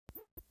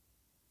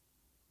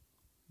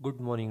Good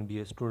morning,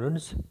 dear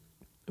students.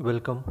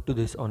 Welcome to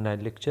this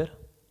online lecture.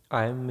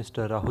 I am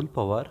Mr. Rahul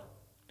Pawar.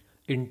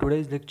 In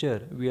today's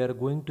lecture, we are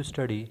going to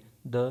study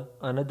the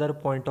another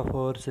point of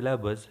our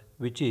syllabus,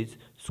 which is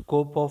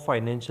scope of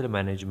financial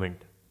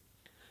management.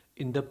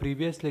 In the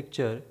previous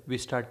lecture, we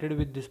started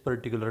with this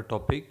particular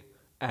topic,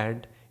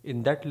 and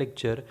in that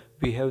lecture,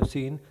 we have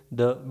seen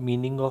the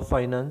meaning of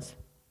finance.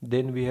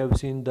 Then we have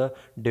seen the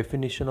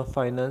definition of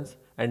finance,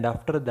 and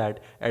after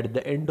that, at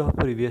the end of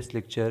previous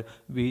lecture,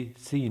 we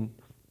seen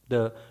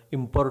the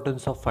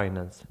importance of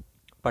finance.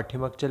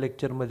 पाठीमागच्या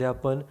लेक्चरमध्ये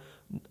आपण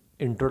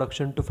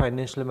introduction to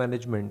financial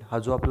management हा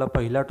जो आपला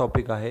पहिला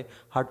topic आहे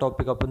हा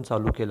topic आपण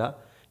चालू केला.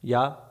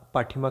 या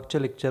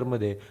पाठीमागच्या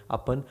लेक्चरमध्ये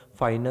आपण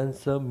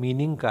फायनान्सचं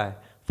मीनिंग काय,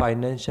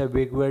 फायनान्सच्या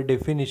वेगवेगळ्या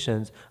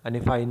डेफिनिशन्स आणि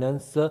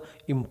फायनान्सचं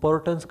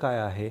इम्पॉर्टन्स काय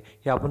आहे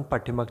हे आपण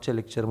पाठीमागच्या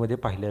लेक्चरमध्ये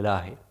पाहिलेलं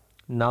आहे.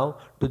 नाव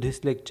to this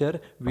lecture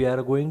we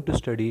R going to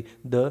study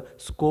the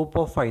scope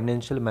of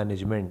financial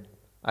management.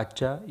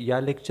 आजच्या या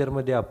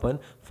लेक्चरमध्ये आपण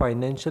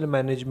फायनान्शियल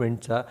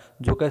मॅनेजमेंटचा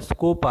जो काय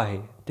स्कोप आहे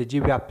त्याची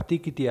व्याप्ती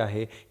किती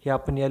आहे हे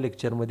आपण या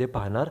लेक्चरमध्ये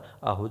पाहणार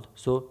आहोत.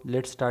 So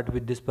let start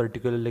with this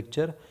particular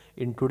lecture.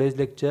 In today's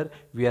lecture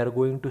we R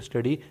going to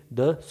study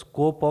the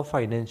scope of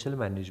financial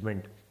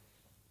management.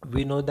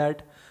 We know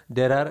that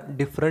there are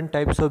different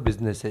types of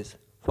businesses.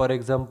 For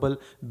example,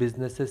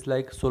 businesses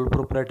like sole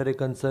proprietary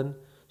concern.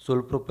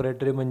 Sole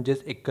proprietary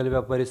म्हणजेच एकल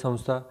व्यापारी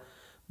संस्था.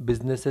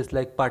 Businesses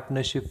like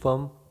partnership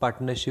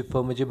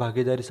firm म्हणजे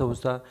भागीदारी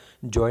संस्था,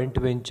 joint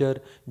venture,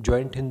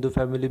 joint Hindu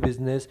family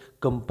business,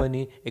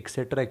 company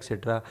etcetera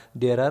etcetera.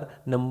 There are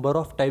number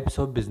of types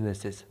of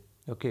businesses.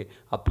 Okay,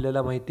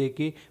 आपल्याला माहिती आहे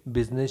की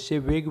बिझनेसचे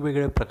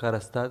वेगवेगळे प्रकार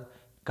असतात.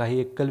 काही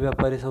एकल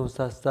व्यापारी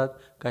संस्था असतात,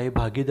 काही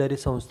भागीदारी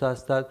संस्था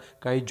असतात,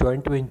 काही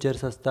जॉईंट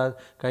व्हेंचर्स असतात,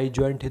 काही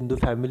जॉईंट हिंदू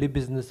फॅमिली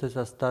बिझनेसेस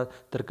असतात,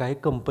 तर काही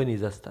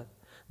कंपनीज असतात.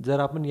 जर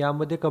आपण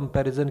यामध्ये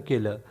कंपॅरिझन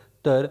केलं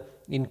तर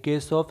in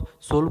case of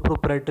soul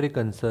proprietary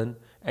concern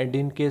and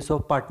in case of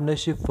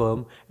partnership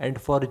firm and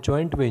for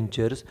joint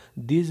ventures,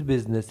 these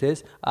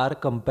businesses are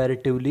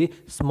comparatively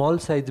small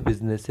size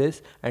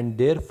businesses and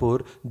therefore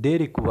they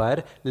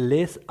require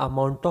less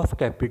amount of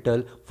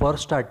capital for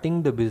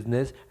starting the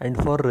business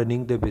and for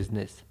running the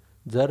business.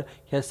 जर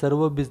ह्या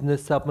सर्व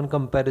बिझनेसचं आपण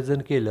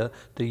comparison केलं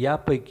तर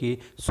यापैकी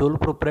soul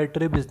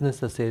proprietary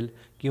business असेल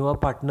किंवा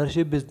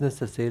partnership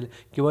business असेल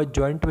किंवा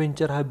जॉईंट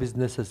व्हेंचर हा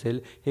बिझनेस असेल,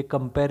 हे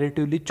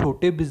कंपॅरेटिव्हली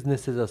छोटे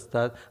बिझनेसेस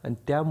असतात आणि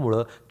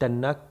त्यामुळं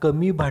त्यांना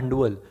कमी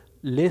भांडवल,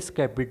 लेस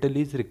कॅपिटल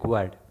इज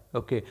रिक्वायर्ड.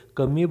 ओके,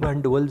 कमी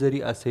भांडवल जरी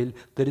असेल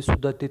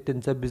तरीसुद्धा ते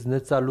त्यांचा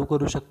बिझनेस चालू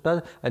करू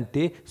शकतात आणि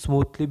ते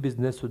स्मूथली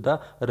बिझनेससुद्धा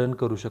रन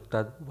करू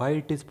शकतात. व्हाय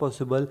it is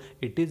possible?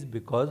 It is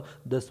because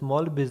the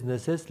small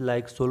businesses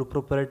like soul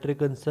proprietary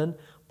concern,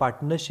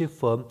 partnership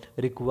firm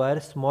require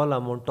small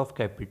amount of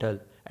capital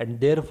and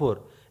therefore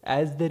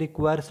as they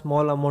require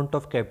small amount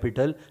of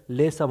capital,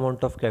 less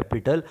amount of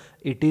capital,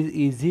 it is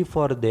easy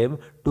for them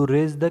to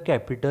raise the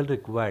capital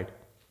required.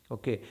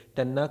 Okay,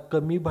 त्यांना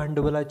कमी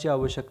भांडवलाची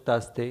आवश्यकता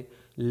असते,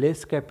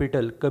 लेस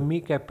capital, कमी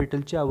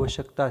कॅपिटलची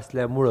आवश्यकता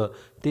असल्यामुळं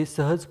ते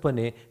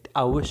सहजपणे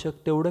आवश्यक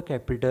तेवढं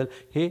कॅपिटल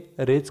हे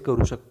रेज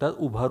करू शकतात,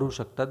 उभारू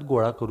शकतात,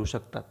 गोळा करू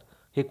शकतात.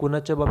 हे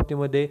कोणाच्या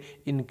बाबतीमध्ये?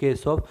 In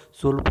case of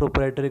soul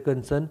proprietary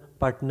concern,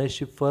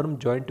 partnership firm,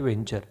 joint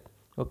venture.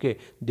 Okay,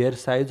 their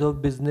size of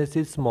business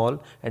is small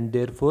and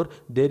therefore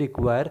they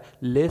require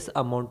less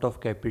amount of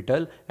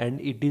capital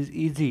and it is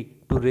easy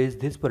to raise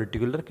this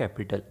particular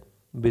capital.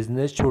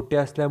 Business छोटे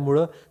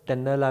असल्यामुळं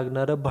त्यांना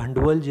लागणारं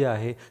भांडवल जे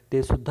आहे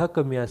ते सुद्धा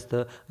कमी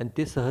असतं आणि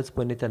ते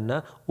सहजपणे त्यांना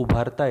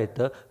उभारता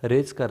येतं,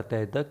 रेज करता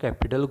येतं,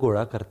 कॅपिटल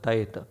गोळा करता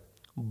येतं.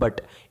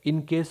 But in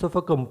case of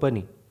a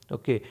company,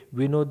 okay,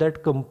 we know that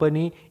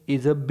company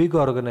is a big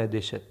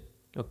organisation.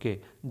 Okay,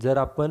 जर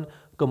आपण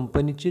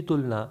कंपनीची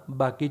तुलना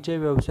बाकीच्या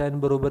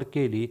व्यवसायांबरोबर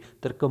केली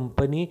तर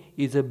company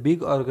is a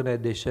big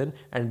organisation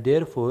and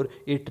therefore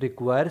it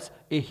requires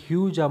a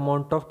huge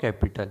amount of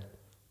capital.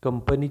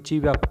 कंपनीची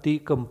व्याप्ती,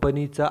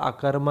 कंपनीचा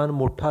आकारमान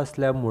मोठा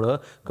असल्यामुळं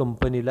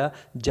कंपनीला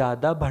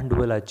जादा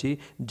भांडवलाची,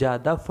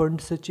 जादा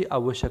फंड्सची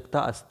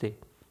आवश्यकता असते.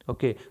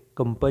 Okay,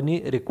 company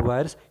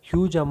requires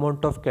huge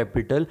amount of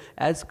capital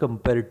as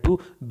compared to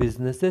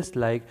businesses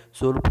like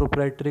sole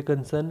proprietary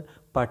concern,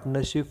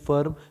 partnership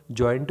firm,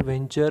 joint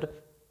venture,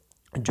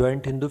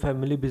 joint Hindu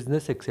family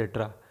business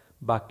etcetera.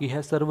 बाकी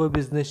ह्या सर्व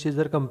बिझनेसची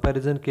जर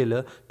कंपॅरिझन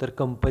केलं तर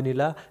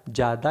कंपनीला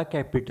जादा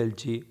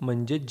कॅपिटलची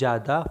म्हणजे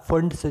जादा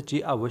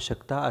फंड्सची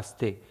आवश्यकता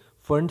असते.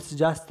 फंड्स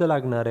जास्त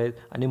लागणार आहेत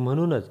आणि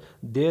म्हणूनच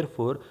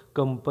therefore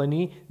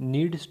company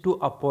needs to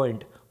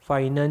appoint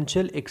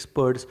financial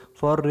experts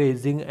for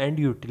raising and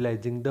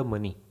utilising the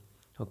money.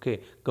 Okay,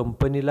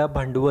 कंपनीला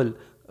भांडवल,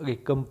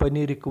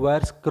 company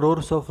requires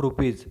crores of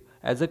rupees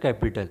as a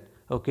capital.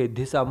 Okay,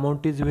 this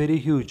amount is very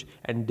huge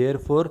and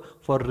therefore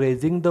for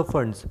raising the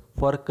funds,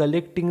 for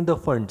collecting the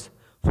funds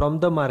from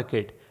the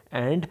market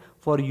and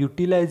for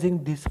utilizing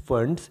these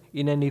funds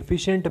in an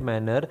efficient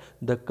manner,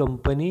 the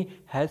company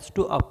has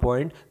to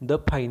appoint the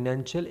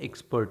financial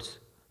experts.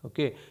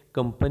 Okay,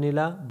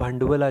 कंपनीला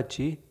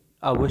भांडवलाची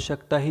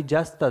आवश्यकता ही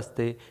जास्त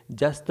असते,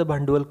 जास्त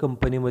भांडवल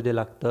कंपनीमध्ये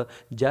लागतं,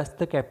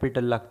 जास्त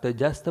कॅपिटल लागतं,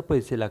 जास्त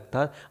पैसे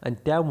लागतात आणि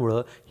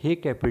त्यामुळं हे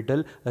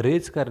कॅपिटल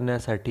रेज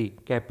करण्यासाठी,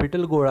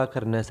 कॅपिटल गोळा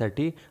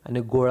करण्यासाठी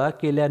आणि गोळा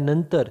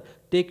केल्यानंतर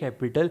ते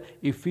कॅपिटल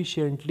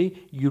इफिशियंटली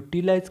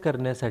युटिलाइज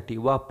करण्यासाठी,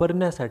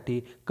 वापरण्यासाठी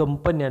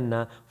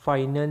कंपन्यांना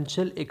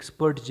फायनान्शियल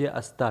एक्सपर्ट जे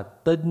असतात,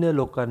 तज्ज्ञ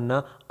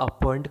लोकांना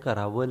अपॉइंट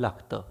करावं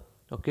लागतं.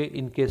 Okay,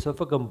 in case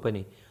of a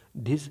company,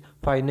 these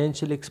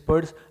financial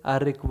experts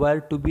are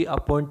required to be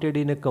appointed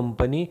in a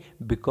company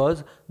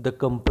because the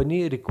company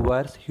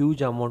requires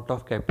huge amount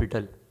of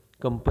capital.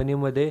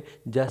 कंपनीमध्ये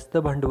जास्त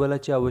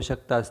भांडवलाची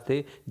आवश्यकता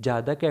असते,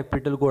 जादा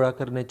कॅपिटल गोळा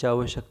करण्याची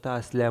आवश्यकता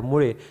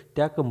असल्यामुळे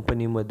त्या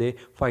कंपनीमध्ये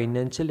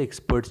फायनान्शियल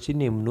एक्सपर्ट्सची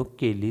नेमणूक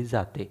केली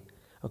जाते.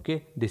 Okay,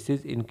 this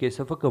is in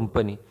case of a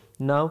company.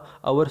 Now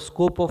our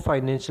scope of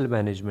financial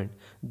management.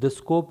 The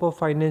scope of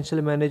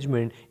financial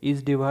management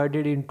is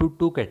divided into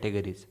two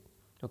categories.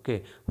 Okay,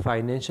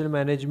 financial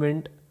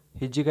management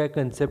ही जी काय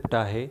कन्सेप्ट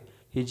आहे,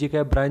 ही जी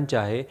काय ब्रांच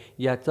आहे,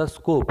 याचा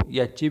स्कोप,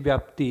 याची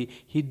व्याप्ती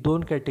ही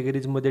दोन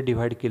कॅटेगरीजमध्ये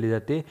डिव्हाइड केली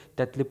जाते.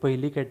 त्यातली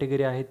पहिली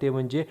कॅटेगरी आहे ते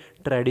म्हणजे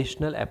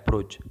ट्रॅडिशनल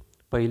ॲप्रोच.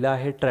 पहिला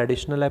आहे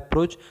ट्रॅडिशनल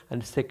ॲप्रोच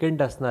आणि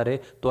सेकंड असणार आहे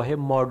तो आहे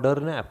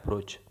modern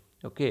approach.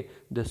 Okay,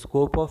 the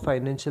scope of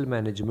financial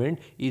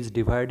management is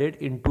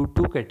divided into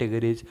two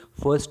categories.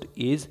 First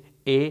is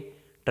A,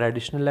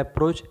 traditional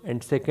approach,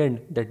 and second,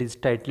 that is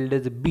titled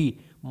as B,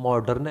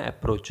 modern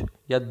approach.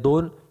 या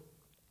दोन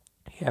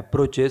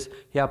approaches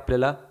हे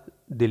आपल्याला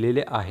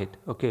दिलेले आहेत.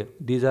 Okay,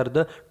 these are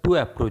the two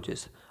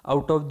approaches.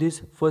 Out of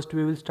this, first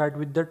we will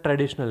start with the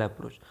traditional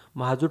approach.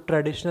 हा जो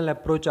traditional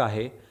approach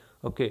आहे,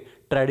 okay,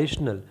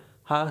 traditional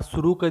हा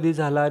सुरू कधी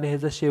झाला आणि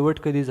ह्याचा शेवट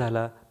कधी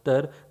झाला,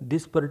 तर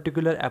दिस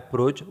particular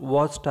approach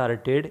was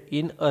started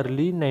in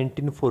early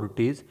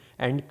 1940s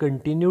and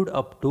continued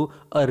up too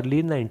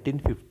early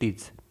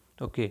 1950s.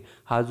 Okay,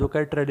 हा जो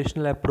काय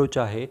ट्रॅडिशनल ॲप्रोच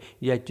आहे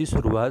याची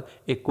सुरुवात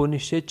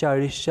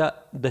 1940च्या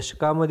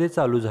दशकामध्ये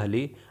चालू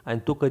झाली आणि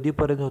तो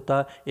कधीपर्यंत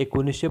होता,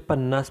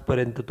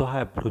 1950पर्यंत तो हा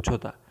ॲप्रोच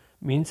होता.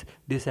 Means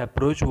this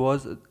approach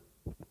was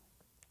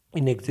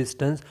in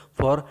existence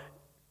for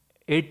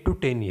 8 to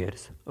 10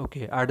 years.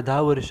 Okay, 8-10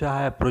 वर्ष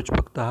हा ॲप्रोच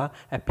फक्त हा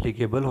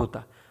ॲप्लिकेबल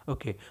होता.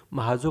 ओके,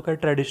 मग हा जो काय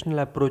ट्रॅडिशनल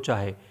ॲप्रोच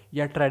आहे,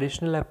 या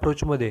ट्रॅडिशनल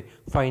ॲप्रोचमध्ये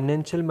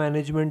फायनान्शियल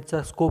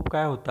मॅनेजमेंटचा स्कोप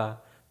काय होता,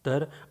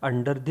 तर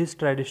under this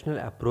traditional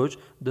approach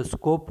the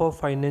scope of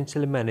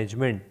financial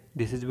management,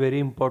 this is very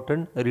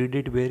important, read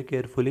it very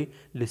carefully,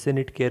 listen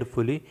it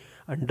carefully.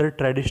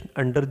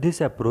 Under this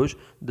approach,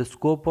 the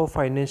scope of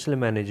financial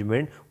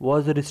management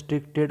was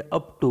restricted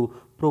up to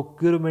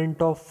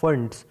procurement of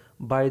funds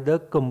by the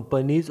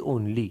companies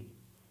only.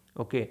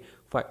 Okay,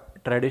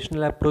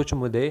 traditional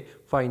ॲप्रोचमध्ये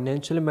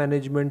financial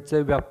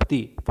मॅनेजमेंटचं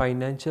व्याप्ती,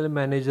 financial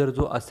manager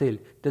जो असेल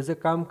त्याचं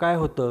काम काय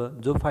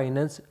होतं, जो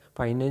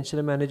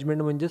financial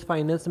management म्हणजेच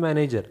finance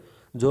manager,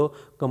 जो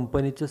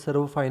कंपनीचं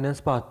सर्व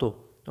फायनान्स पाहतो.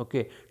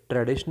 ओके,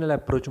 ट्रॅडिशनल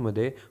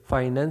ॲप्रोचमध्ये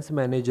फायनान्स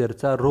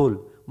मॅनेजरचा रोल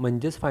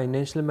म्हणजेच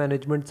फायनान्शियल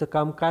मॅनेजमेंटचं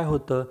काम काय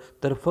होतं,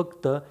 तर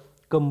फक्त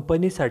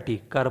कंपनीसाठी,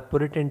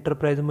 कॉर्पोरेट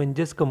एंटरप्राइज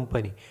म्हणजेच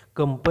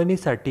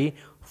कंपनीसाठी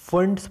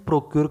फंड्स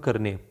प्रोक्यूर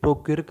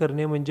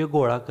करणे म्हणजे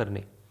गोळा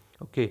करणे.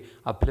 ओके,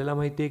 आपल्याला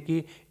माहिती आहे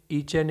की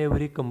each and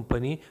every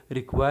company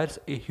requires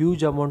a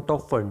huge amount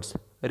of funds,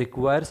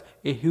 requires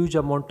a huge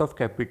amount of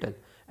capital.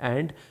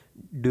 And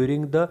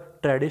during the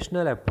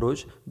traditional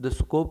approach, the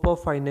scope of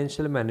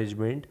financial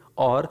management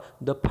or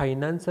the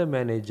finance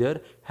manager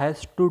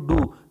has to do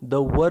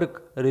the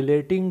work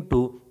relating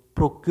to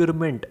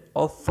procurement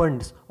of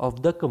funds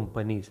of the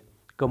companies.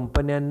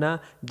 कंपन्यांना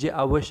जे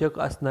आवश्यक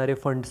असणारे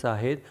funds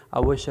आहेत,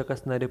 आवश्यक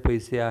असणारे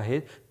पैसे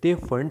आहेत, ते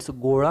फंड्स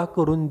गोळा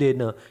करून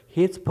देणं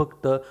हेच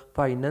फक्त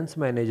फायनान्स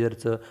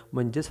मॅनेजरचं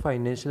म्हणजेच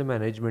फायनान्शियल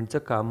मॅनेजमेंटचं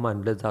काम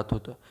मानलं जात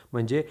होतं.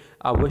 म्हणजे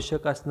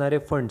आवश्यक असणारे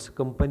फंड्स,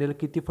 कंपनीला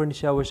किती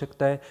फंड्सची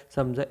आवश्यकता आहे,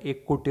 समजा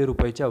 1 कोटी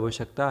रुपयाची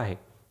आवश्यकता आहे,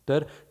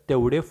 तर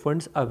तेवढे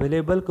फंड्स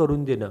अवेलेबल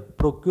करून देणं,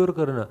 प्रोक्यूर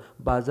करणं,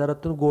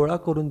 बाजारातून गोळा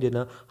करून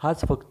देणं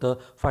हाच फक्त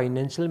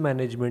फायनान्शियल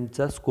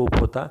मॅनेजमेंटचा स्कोप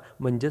होता,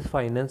 म्हणजेच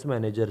फायनान्स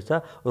मॅनेजरचा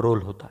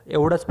रोल होता.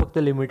 एवढाच फक्त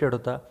लिमिटेड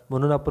होता.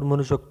 म्हणून आपण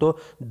म्हणू शकतो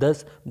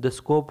दस the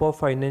scope of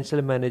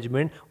financial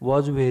management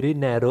was very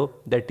narrow,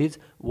 that is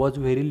was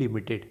very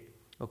limited.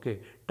 Okay,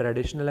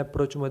 traditional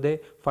ॲप्रोचमध्ये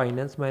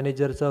finance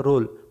मॅनेजरचा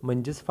रोल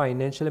म्हणजेच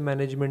फायनान्शियल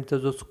मॅनेजमेंटचा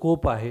जो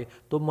स्कोप आहे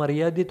तो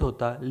मर्यादित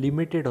होता,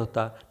 लिमिटेड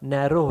होता,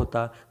 नॅरो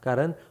होता.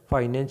 कारण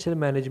फायनान्शियल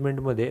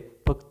मॅनेजमेंटमध्ये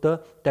फक्त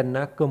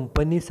त्यांना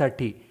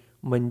कंपनीसाठी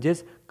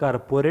म्हणजेच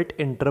कॉर्पोरेट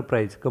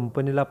एंटरप्राइज,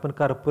 कंपनीला आपण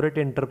कॉर्पोरेट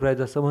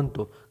एंटरप्राइज असं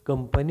म्हणतो,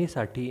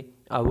 कंपनीसाठी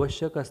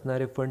आवश्यक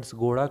असणारे फंड्स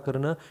गोळा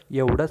करणं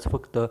एवढंच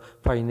फक्त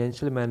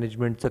फायनान्शियल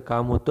मॅनेजमेंटचं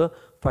काम होतं,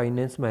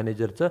 फायनान्स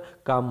मॅनेजरचं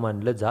काम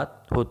मानलं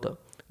जात होतं.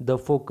 The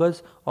focus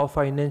of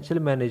financial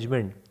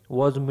management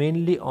was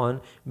mainly on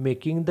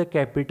making the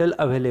capital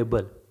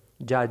available.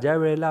 ज्या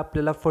वेळेला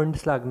आपल्याला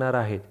फंड्स लागणार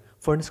आहेत,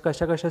 फंड्स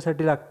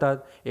कशासाठी लागतात,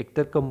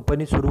 एकतर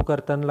कंपनी सुरू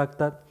करताना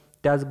लागतात,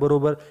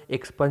 त्याचबरोबर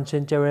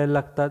एक्सपान्शनच्या वेळेला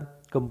लागतात,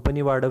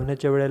 कंपनी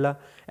वाढवण्याच्या वेळेला,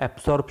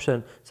 ॲब्सॉर्प्शन,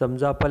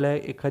 समजा आपल्याला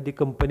एखादी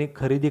कंपनी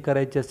खरेदी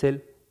करायची असेल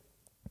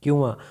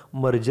किंवा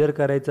मर्जर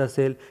करायचं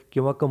असेल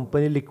किंवा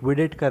कंपनी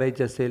लिक्विडेट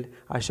करायची असेल,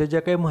 अशा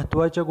ज्या काही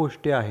महत्त्वाच्या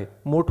गोष्टी आहेत,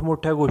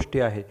 मोठमोठ्या गोष्टी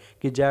आहेत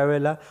की ज्या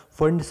वेळेला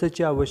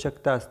फंड्सची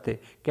आवश्यकता असते,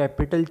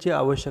 कॅपिटलची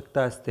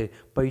आवश्यकता असते,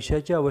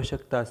 पैशाची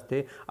आवश्यकता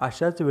असते,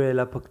 अशाच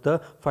वेळेला फक्त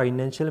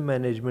फायनान्शियल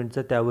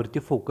मॅनेजमेंटचा त्यावरती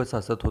फोकस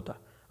असत होता.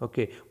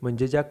 ओके,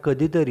 म्हणजे ज्या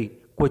कधीतरी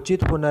क्वचित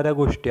होणाऱ्या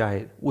गोष्टी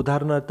आहेत.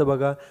 उदाहरणार्थ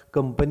बघा,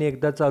 कंपनी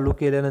एकदा चालू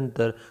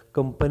केल्यानंतर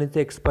कंपनीचं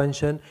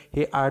एक्सपान्शन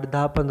हे 8,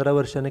 10, 15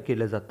 वर्षानं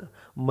केलं जातं.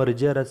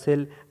 मर्जर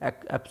असेल,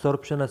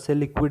 ॲब्सॉर्प्शन असेल,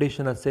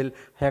 लिक्विडेशन असेल,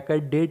 ह्या काही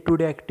डे टू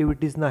डे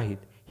ॲक्टिव्हिटीज नाहीत,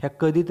 ह्या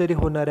कधीतरी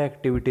होणाऱ्या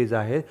ॲक्टिव्हिटीज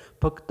आहेत.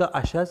 फक्त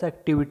अशाच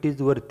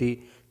ॲक्टिव्हिटीजवरती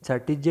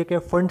साठी जे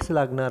काही फंड्स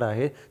लागणार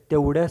आहेत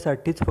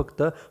तेवढ्यासाठीच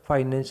फक्त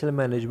फायनान्शियल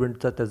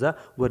मॅनेजमेंटचा त्याचा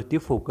वरती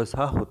फोकस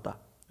हा होता.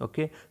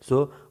 Okay,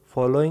 so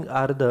following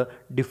R the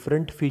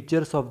different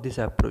features of this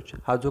approach.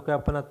 हा जो काय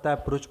आपण आत्ता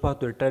ॲप्रोच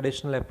पाहतोय,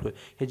 ट्रॅडिशनल ॲप्रोच,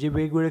 ह्याचे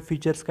वेगवेगळे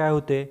फीचर्स काय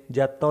होते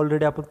जे आत्ता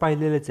ऑलरेडी आपण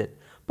पाहिलेलेच आहेत.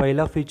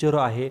 पहिला फीचर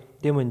आहे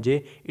ते म्हणजे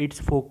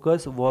it's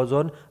focus was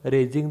on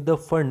raising the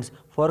funds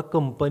for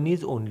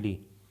companies only.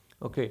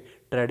 Okay,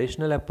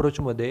 traditional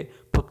ॲप्रोचमध्ये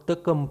फक्त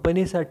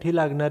कंपनीसाठी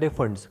लागणारे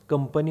फंड्स,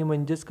 कंपनी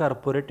म्हणजेच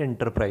corporate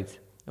enterprise.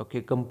 Okay,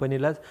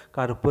 कंपनीलाच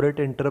corporate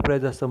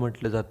enterprise असं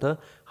म्हटलं जातं.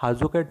 हा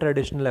जो काय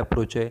ट्रॅडिशनल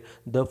ॲप्रोच आहे,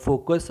 the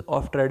focus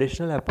of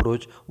traditional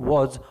approach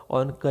was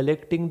on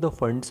collecting the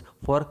funds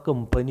for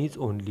companies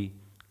only.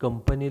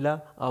 कंपनीला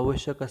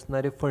आवश्यक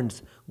असणारे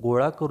फंड्स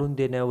गोळा करून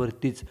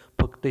देण्यावरतीच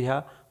फक्त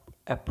ह्या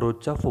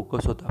ॲप्रोचचा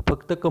फोकस होता.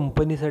 फक्त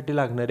कंपनीसाठी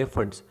लागणारे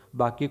फंड्स,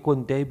 बाकी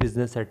कोणत्याही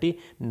बिझनेससाठी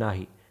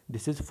नाही.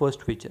 दिस is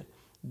first feature.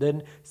 Then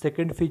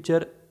second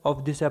feature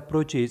of this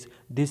approach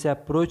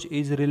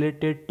is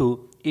related to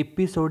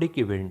episodic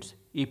events.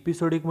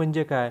 Episodic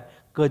म्हणजे काय?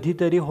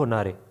 कधीतरी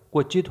होणारे,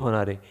 क्वचित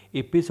होणारे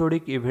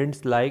एपिसोडिक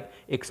इव्हेंट्स लाईक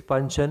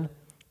एक्सपान्शन,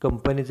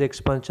 कंपनीचं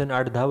एक्सपान्शन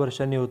 8-10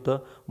 वर्षांनी होतं.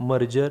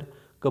 मर्जर,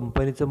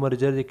 कंपनीचं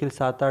मर्जर देखील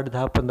 7, 8,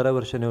 10, 15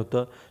 वर्षांनी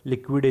होतं.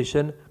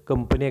 लिक्विडेशन,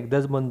 कंपनी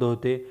एकदाच बंद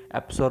होते.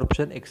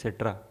 Absorption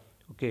etcetera.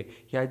 ओके,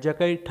 ह्या ज्या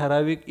काही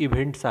ठराविक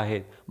इव्हेंट्स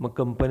आहेत, मग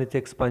कंपनीचं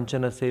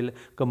एक्सपान्शन असेल,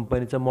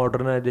 कंपनीचं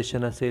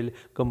मॉडर्नायझेशन असेल,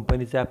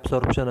 कंपनीचं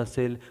ॲब्सॉर्प्शन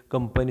असेल,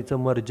 कंपनीचं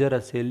मर्जर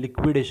असेल,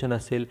 लिक्विडेशन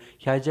असेल,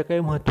 ह्या ज्या काही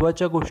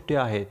महत्त्वाच्या गोष्टी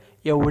आहेत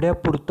एवढ्या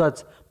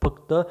पुरताच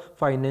फक्त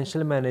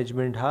फायनान्शियल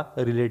मॅनेजमेंट हा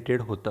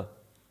रिलेटेड होतं.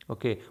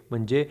 ओके,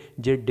 म्हणजे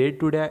जे डे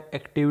टू डे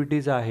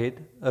ॲक्टिव्हिटीज आहेत,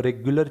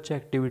 रेग्युलरच्या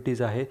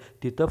ॲक्टिव्हिटीज आहेत,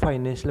 तिथं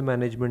फायनान्शियल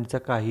मॅनेजमेंटचा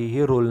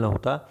काहीही रोल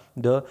नव्हता.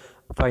 The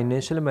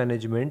financial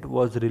management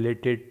was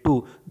related to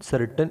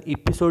certain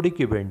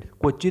episodic events.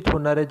 क्वचित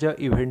होणाऱ्या ज्या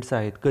इव्हेंट्स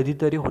आहेत,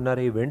 कधीतरी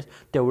होणारे इव्हेंट्स,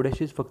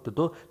 तेवढ्याशीच फक्त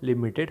तो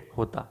लिमिटेड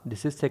होता.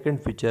 दिस is second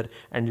feature.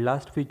 And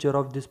last feature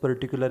of this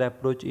particular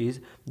approach is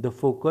the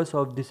focus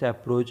of this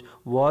approach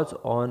was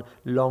on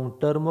long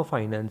term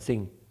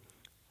financing.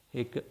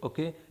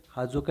 Okay,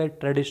 हा जो काही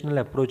ट्रॅडिशनल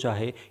ॲप्रोच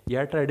आहे,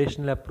 या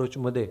ट्रॅडिशनल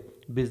ॲप्रोचमध्ये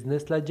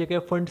बिझनेसला जे काही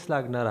फंड्स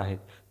लागणार आहेत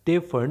ते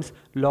funds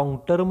long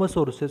term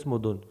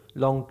सोर्सेसमधून,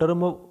 long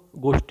term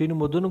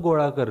गोष्टींमधून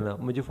गोळा करणं.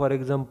 म्हणजे फॉर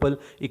एक्झाम्पल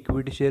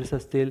इक्विटी शेअर्स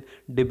असतील,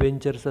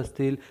 डिबेंचर्स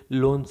असतील,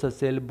 लोन्स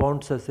असेल,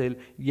 बॉन्ड्स असेल,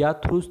 या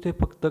थ्रूच ते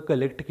फक्त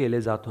कलेक्ट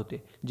केले जात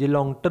होते. जे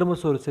लाँग टर्म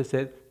सोर्सेस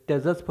आहेत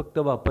त्याचाच फक्त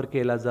वापर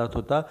केला जात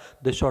होता.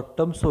 The short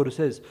term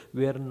sources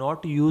way R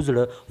not used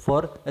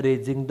for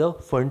raising the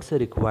funds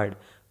required.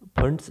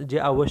 Funds जे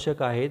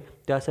आवश्यक आहेत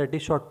त्यासाठी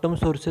शॉर्ट टर्म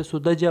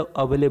सोर्सेससुद्धा जे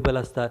अवेलेबल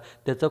असतात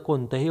त्याचा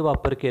कोणताही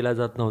वापर केला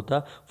जात नव्हता.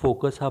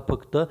 फोकस हा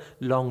फक्त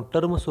लाँग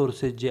टर्म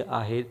सोर्सेस जे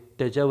आहेत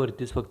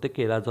त्याच्यावरतीच फक्त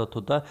केला जात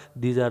होता.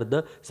 These R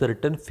the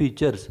certain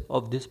features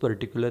of this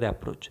particular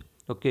approach.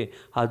 Okay,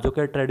 हा जो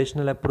काय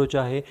ट्रॅडिशनल ॲप्रोच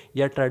आहे,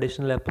 या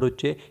ट्रॅडिशनल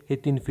ॲप्रोचचे हे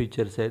 3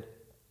 फीचर्स आहेत.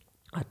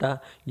 आता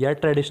या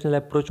ट्रॅडिशनल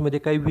ॲप्रोचमध्ये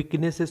काही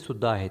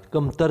विकनेसेससुद्धा आहेत,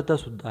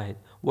 कमतरतासुद्धा आहेत.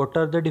 What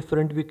R the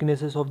different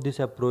weaknesses of this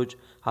approach?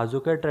 हा जो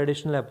काय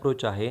ट्रॅडिशनल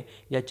ॲप्रोच आहे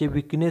याचे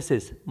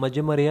विकनेसेस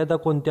म्हणजे मर्यादा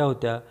कोणत्या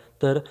होत्या?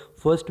 तर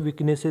first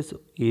weaknesses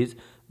is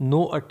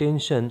no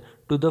attention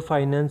to the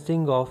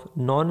financing of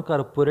non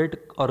corporate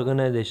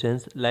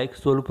organisations like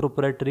soul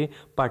proprietary,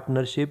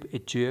 partnership,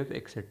 HUF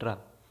etcetera.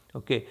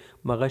 Okay,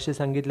 मगाशी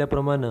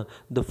सांगितल्याप्रमाणे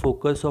the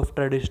focus of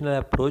traditional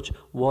approach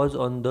was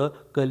on the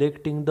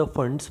collecting the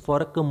funds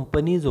for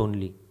companies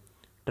only.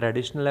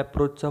 Traditional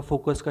ॲप्रोचचा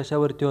focus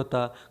कशावरती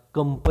होता?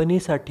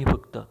 कंपनीसाठी,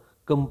 फक्त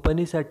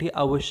कंपनीसाठी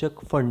आवश्यक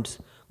funds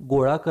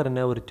गोळा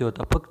करण्यावरती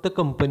होता, फक्त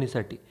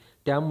कंपनीसाठी.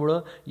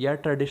 त्यामुळं या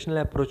ट्रॅडिशनल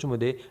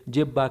ॲप्रोचमध्ये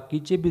जे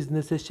बाकीचे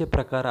बिझनेसेसचे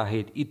प्रकार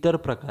आहेत, इतर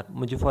प्रकार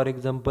म्हणजे for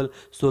example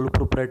soul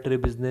proprietary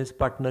business,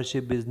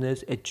 partnership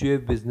business,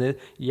 HUF business,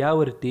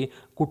 यावरती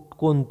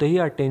कोणतंही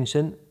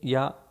अटेन्शन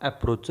या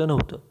ॲप्रोचचं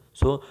नव्हतं.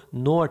 So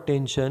no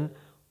attention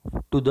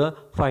to the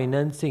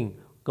financing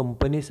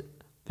companies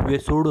वे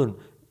सोडून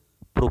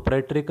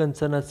प्रोप्रायटरी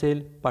कन्सर्न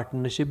असेल,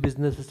 पार्टनरशिप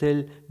बिझनेस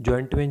असेल,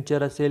 जॉईंट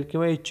व्हेंचर असेल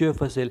किंवा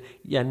HUF असेल,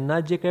 यांना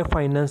जे काही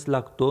फायनान्स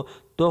लागतो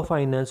तो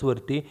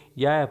फायनान्सवरती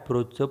या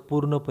ॲप्रोचचं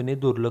पूर्णपणे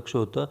दुर्लक्ष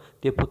होतं.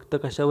 ते फक्त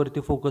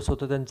कशावरती फोकस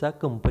होतं त्यांचा?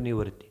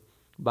 कंपनीवरती.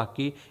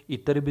 बाकी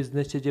इतर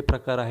बिझनेसचे जे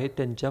प्रकार आहेत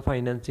त्यांच्या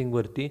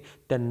फायनान्सिंगवरती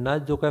त्यांना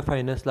जो काय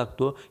फायनान्स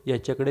लागतो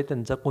याच्याकडे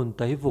त्यांचा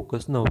कोणताही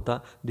फोकस नव्हता.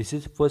 दिस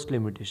is first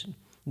limitation.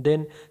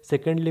 Then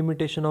second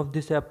limitation of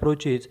this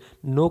approach is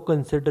no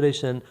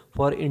consideration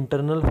for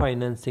internal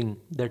financing,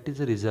 that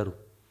is reserve.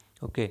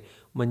 Okay,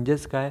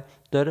 म्हणजेच काय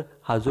तर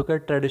हा जो काय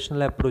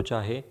ट्रॅडिशनल अप्रोच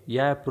आहे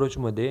या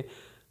अप्रोचमध्ये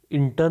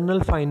इंटरनल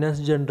फायनान्स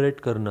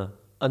जनरेट करणं,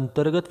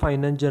 अंतर्गत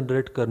फायनान्स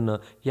जनरेट करणं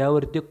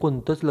यावरती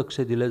कोणतंच लक्ष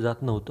दिलं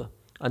जात नव्हतं.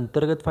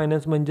 अंतर्गत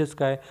फायनान्स म्हणजेच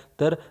काय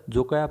तर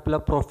जो काय आपला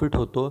प्रॉफिट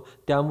होतो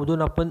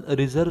त्यामधून आपण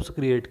रिझर्व्स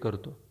क्रिएट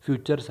करतो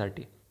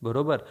फ्युचरसाठी,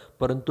 बरोबर.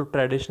 परंतु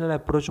ट्रॅडिशनल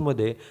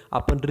अप्रोचमध्ये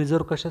आपण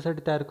रिझर्व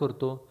कशासाठी तयार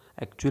करतो?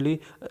 Actually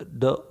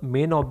the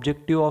main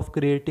objective of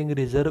creating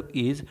reserve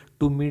is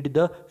to meet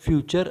the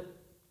future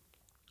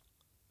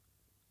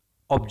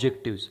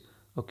objectives.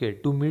 Okay,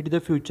 to meet the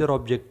future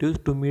objectives,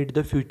 to meet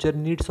the future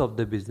needs of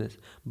the business.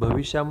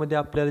 भविष्यामध्ये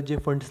आपल्याला जे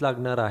फंड्स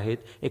लागणार आहेत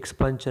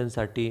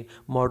एक्सपान्शनसाठी,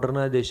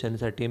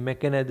 मॉडर्नायझेशनसाठी,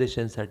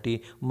 मेकॅनायझेशनसाठी,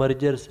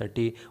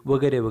 मर्जरसाठी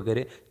वगैरे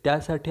वगैरे,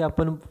 त्यासाठी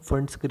आपण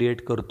फंड्स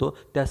क्रिएट करतो,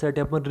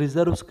 त्यासाठी आपण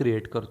रिझर्व्स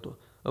क्रिएट करतो.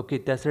 ओके,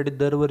 त्यासाठी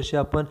दरवर्षी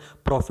आपण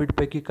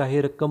प्रॉफिटपैकी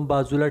काही रक्कम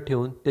बाजूला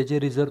ठेवून त्याचे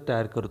रिझर्व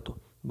तयार करतो,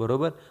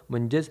 बरोबर.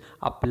 म्हणजेच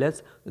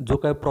आपल्याच जो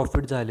काय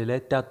प्रॉफिट झालेला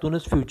आहे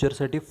त्यातूनच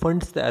फ्युचरसाठी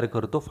फंड्स तयार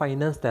करतो,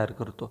 फायनान्स तयार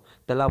करतो.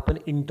 त्याला आपण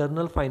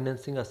इंटरनल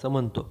फायनान्सिंग असं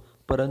म्हणतो.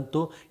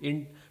 परंतु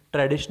in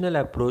traditional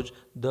approach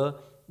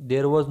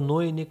there was no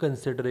any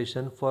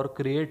consideration for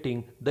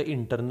creating the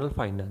internal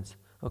finance.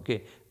 Okay,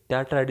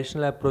 त्या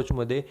ट्रॅडिशनल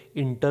अप्रोचमध्ये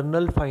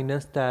इंटरनल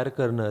फायनान्स तयार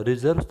करणं,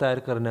 रिझर्व्ह तयार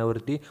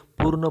करण्यावरती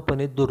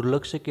पूर्णपणे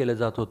दुर्लक्ष केलं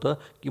जात होतं,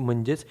 की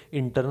म्हणजेच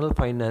इंटरनल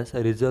फायनान्स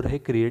रिझर्व्ह हे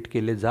क्रिएट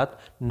केले जात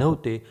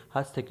नव्हते.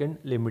 हा सेकंड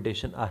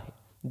लिमिटेशन आहे.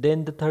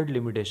 Then the third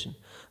limitation,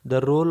 the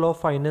role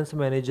of finance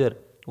manager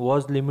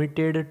was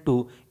limited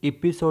to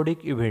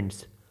episodic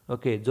events.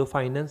 Okay, जो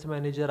फायनान्स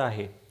मॅनेजर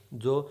आहे,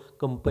 जो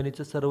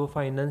कंपनीचं सर्व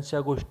फायनान्सच्या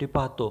गोष्टी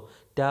पाहतो,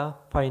 त्या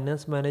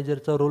फायनान्स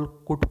मॅनेजरचा रोल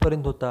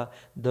कुठपर्यंत होता?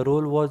 The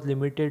role was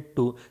limited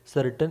to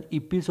certain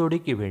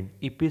इपिसोडिक event.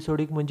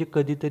 इपिसोडिक म्हणजे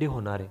कधीतरी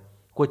होणारे,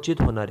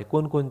 क्वचित होणारे.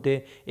 कोणकोणते?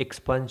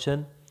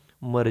 Expansion,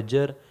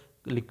 merger,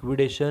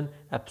 liquidation,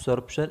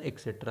 absorption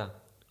etcetera.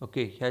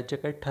 Okay, ह्याच्या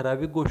काही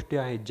ठराविक गोष्टी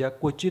आहेत ज्या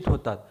क्वचित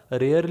होतात,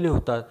 रेअरली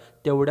होतात,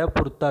 तेवढ्या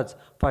पुरताच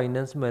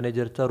फायनान्स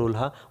मॅनेजरचा रोल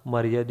हा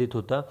मर्यादित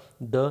होता.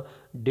 The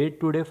day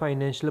to day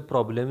financial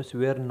problems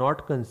wear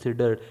not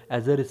considered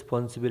as a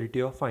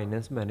responsibility of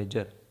finance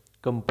manager.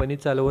 Company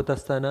चालवत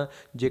असताना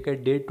जे काही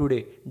डे टू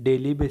डे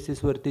डेली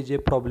बेसिसवरती जे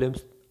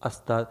प्रॉब्लेम्स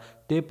असतात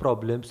ते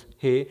प्रॉब्लेम्स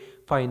हे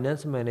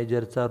फायनान्स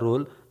मॅनेजरचा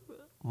रोल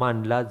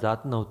मानला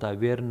जात नव्हता.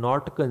 We R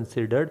not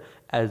considered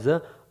as a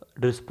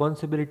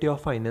responsibility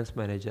of finance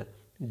manager.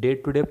 Day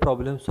to day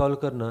problem solve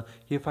करणं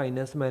ही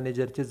फायनान्स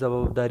मॅनेजरची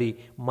जबाबदारी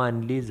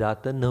मानली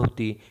जात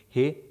नव्हती.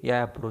 हे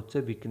या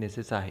अप्रोचचं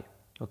विकनेसेस आहे.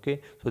 Okay,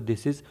 so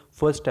this is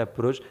first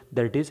approach,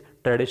 that is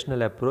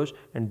traditional approach,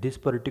 and this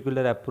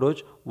particular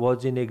approach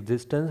was in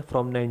existence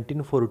from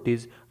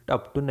 1940s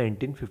up to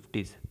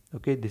 1950s.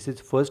 Okay, this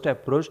is first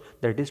approach,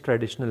 that is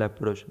traditional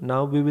approach. Now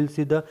we will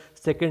see the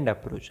second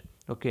approach.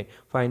 Okay,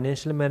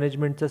 financial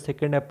management चा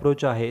second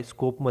approach आहे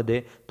scope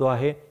मध्ये, तो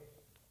आहे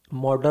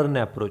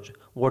modern approach.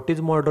 What is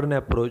modern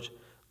approach?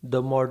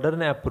 The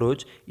modern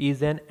approach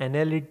is an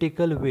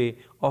analytical way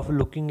of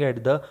looking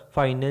at the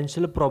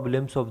financial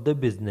problems of the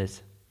business.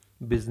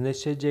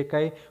 बिझनेसचे जे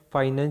काही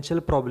financial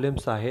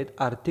problems आहेत,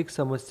 आर्थिक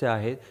समस्या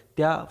आहेत,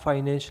 त्या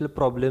फायनान्शियल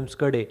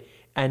प्रॉब्लेम्सकडे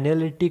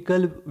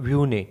ॲनालिटिकल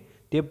व्ह्यूने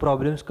ते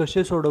प्रॉब्लेम्स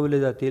कसे सोडवले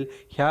जातील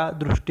ह्या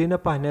दृष्टीनं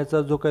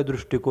पाहण्याचा जो काही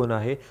दृष्टिकोन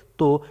आहे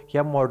तो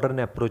ह्या मॉडर्न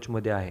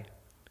अप्रोचमध्ये आहे.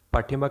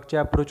 पाठीमागच्या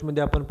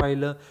अप्रोचमध्ये आपण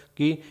पाहिलं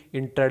की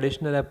in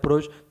traditional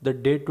approach the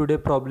day to day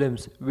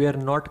problems we R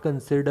not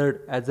considered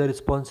as a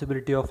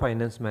responsibility of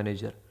finance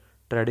manager.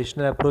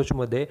 Traditional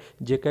अप्रोचमध्ये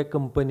जे काही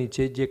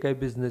कंपनीचे, जे काही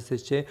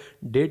बिझनेसेसचे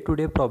डे टू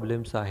डे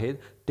प्रॉब्लेम्स आहेत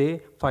ते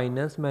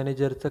फायनान्स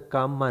मॅनेजरचं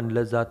काम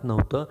मानलं जात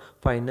नव्हतं,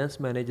 फायनान्स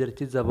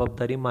मॅनेजरची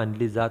जबाबदारी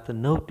मानली जात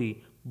नव्हती.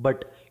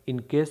 But in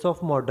case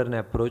of modern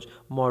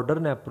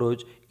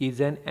approach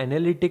is and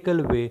analytical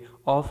way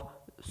of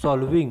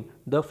solving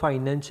the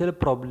financial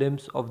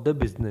problems of the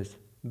business.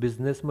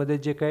 बिझनेसमध्ये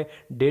जे काही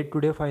day to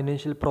day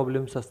financial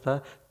problems असतात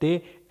ते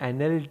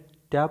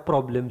त्या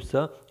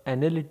प्रॉब्लेम्सचं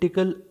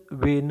ॲनालिटिकल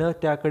वेनं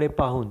त्याकडे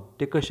पाहून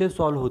ते कसे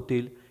सॉल्व्ह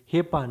होतील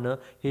हे पाहणं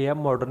हे या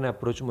मॉडर्न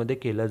अप्रोचमध्ये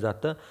केलं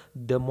जातं.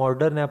 The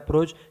modern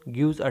approach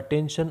gives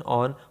attention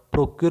on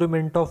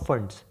procurement of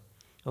funds.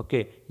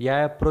 Okay,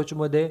 या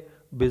अप्रोचमध्ये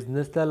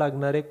बिझनेसला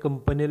लागणारे,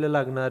 कंपनीला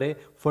लागणारे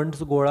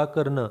फंड्स गोळा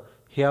करणं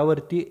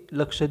ह्यावरती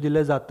लक्ष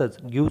दिलं जातंच.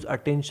 गिव्ज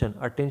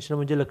अटेन्शन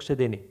म्हणजे लक्ष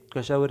देणे.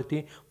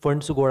 कशावरती?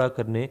 फंड्स गोळा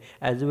करणे,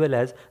 as well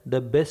as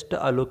the best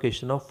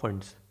allocation of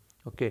funds.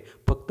 Okay,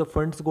 फक्त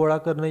फंड्स गोळा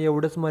करणं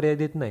एवढंच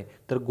मर्यादित नाही,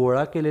 तर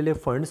गोळा केलेले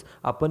फंड्स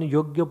आपण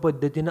योग्य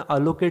पद्धतीनं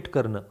अलोकेट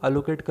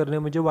करणे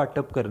म्हणजे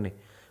वाटप करणे.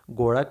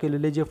 गोळा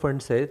केलेले जे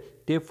फंड्स आहेत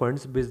ते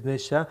फंड्स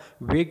बिझनेसच्या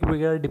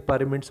वेगवेगळ्या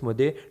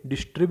डिपार्टमेंट्समध्ये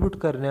डिस्ट्रीब्यूट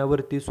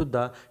करण्यावरती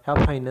सुद्धा ह्या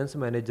फायनान्स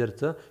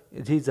मॅनेजरचं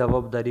जी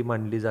जबाबदारी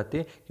मानली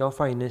जाते किंवा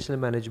फायनान्शियल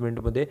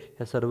मॅनेजमेंटमध्ये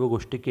ह्या सर्व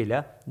गोष्टी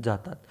केल्या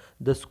जातात.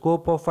 The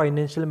scope of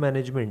financial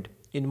management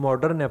in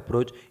modern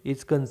approach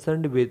is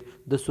concerned with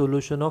the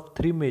solution of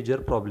three major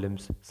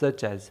problems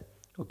such as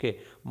okay,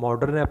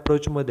 modern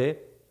अप्रोचमध्ये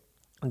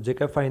जे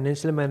काय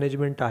फायनान्शियल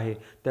मॅनेजमेंट आहे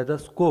त्याचा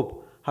स्कोप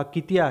हा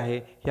किती आहे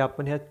हे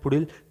आपण ह्यात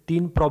पुढील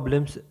 3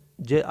 प्रॉब्लेम्स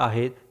जे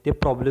आहेत ते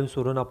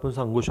प्रॉब्लेम्सवरून आपण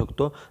सांगू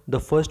शकतो. The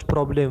first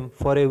problem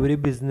for every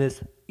business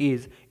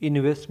is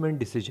investment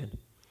decision.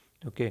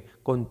 Okay,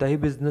 कोणताही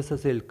बिझनेस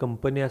असेल,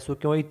 कंपनी असो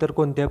किंवा इतर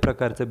कोणत्याही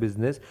प्रकारचा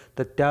बिझनेस,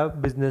 तर त्या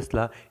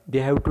बिझनेसला they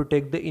have to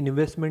take the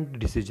investment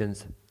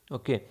decisions.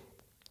 Okay,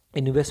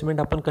 investment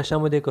आपण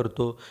कशामध्ये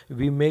करतो?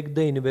 We make the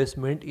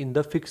investment in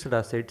the fixed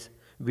assets,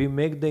 we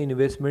make the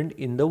investment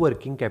in the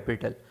working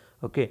capital.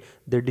 Okay,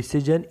 the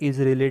decision is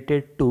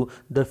related to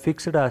the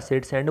fixed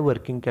assets and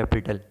working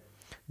capital.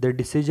 The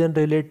decision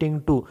relating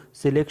to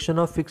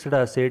selection of fixed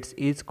assets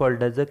is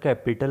called as a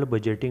capital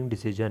budgeting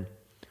decision.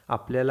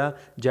 आपल्याला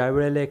ज्या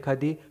वेळेला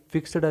एखादी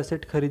fixed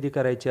asset खरेदी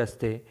करायची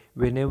असते,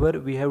 whenever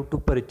we have to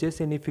purchase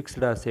any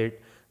fixed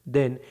asset,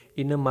 then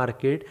in a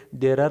market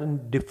there are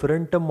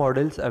different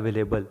models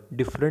available,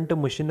 different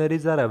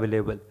machineries are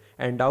available,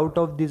 and out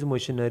of these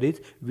machineries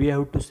we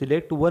have to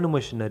select one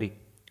machinery,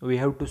 we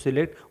have to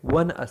select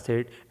one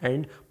asset,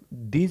 and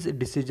these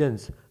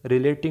decisions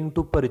relating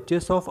to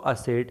purchase of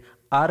asset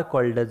are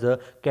called as a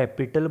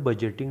capital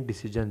budgeting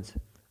decisions.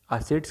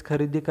 Assets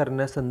खरेदी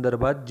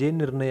करण्यासंदर्भात जे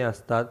निर्णय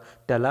असतात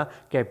त्याला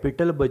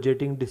capital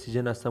budgeting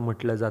decision असं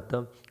म्हटलं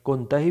जातं.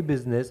 कोणताही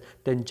बिझनेस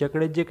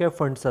त्यांच्याकडे जे काही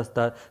फंड्स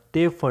असतात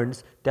ते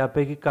फंड्स,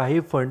 त्यापैकी काही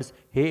फंड्स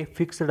हे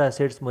फिक्स्ड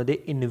असेट्समध्ये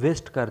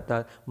इन्व्हेस्ट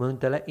करतात, म्हणून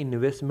त्याला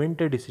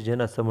इन्व्हेस्टमेंट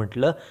डिसिजन असं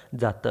म्हटलं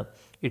जातं.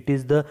 It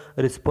is the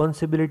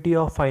responsibility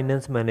of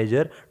finance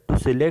manager to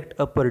select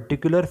a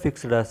particular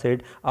fixed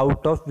asset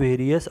out of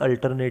various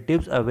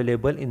alternatives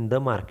available in the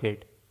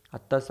market.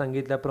 आत्ता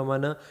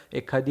सांगितल्याप्रमाणे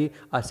एखादी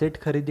असेट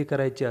खरेदी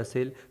करायची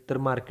असेल तर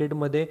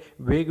मार्केटमध्ये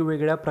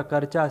वेगवेगळ्या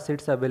प्रकारच्या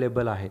असेट्स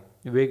अवेलेबल आहेत,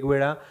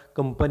 वेगवेगळ्या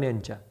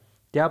कंपन्यांच्या.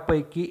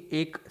 त्यापैकी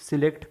एक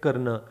सिलेक्ट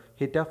करणं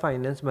हे त्या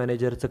फायनान्स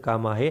मॅनेजरचं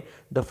काम आहे.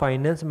 The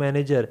finance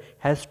manager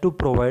has to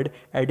provide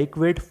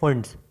adequate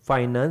funds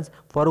finance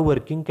for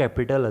working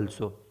capital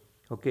also.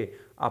 Okay,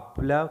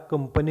 आपल्या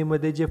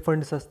कंपनीमध्ये जे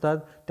फंड्स असतात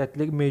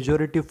त्यातले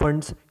मेजॉरिटी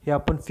फंड्स हे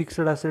आपण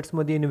फिक्स्ड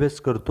असेट्समध्ये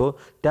इन्व्हेस्ट करतो.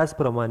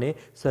 त्याचप्रमाणे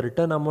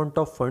certain amount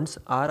of funds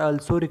R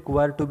also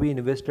required to be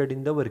invested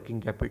in the working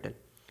capital.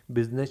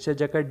 बिझनेसच्या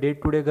ज्या काही डे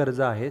टू डे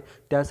गरजा आहेत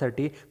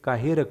त्यासाठी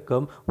काही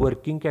रक्कम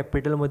वर्किंग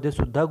कॅपिटलमध्ये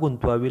सुद्धा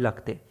गुंतवावी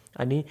लागते,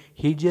 आणि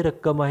ही जी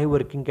रक्कम आहे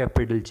वर्किंग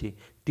कॅपिटलची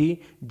ती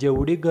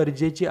जेवढी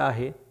गरजेची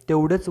आहे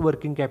तेवढंच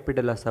वर्किंग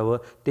कॅपिटल असावं,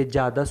 ते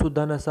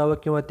जादासुद्धा नसावं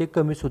किंवा ते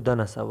कमीसुद्धा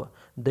नसावं.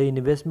 The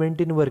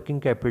investment in working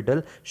capital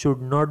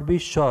should not be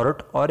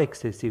short or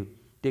excessive.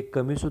 ते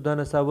कमीसुद्धा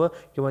नसावं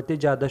किंवा ते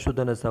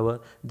जादासुद्धा नसावं.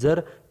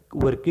 जर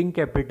वर्किंग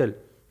कॅपिटल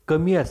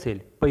कमी असेल,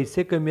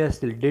 पैसे कमी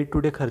असतील डे टू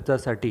डे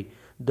खर्चासाठी,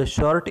 the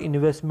short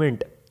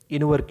investment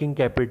in working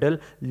capital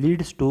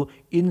leads to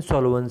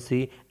insolvency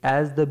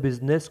as the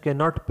business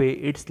cannot pay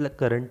its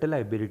current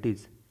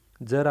liabilities.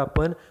 जर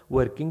आपण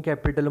वर्किंग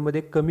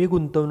कॅपिटलमध्ये कमी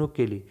गुंतवणूक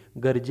केली,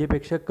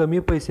 गरजेपेक्षा कमी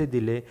पैसे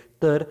दिले,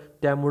 तर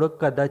त्यामुळं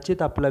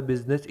कदाचित आपला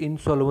बिझनेस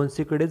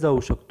इनसॉल्वन्सीकडे जाऊ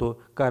शकतो,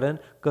 कारण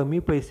कमी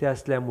पैसे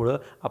असल्यामुळं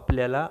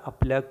आपल्याला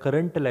आपल्या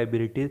करंट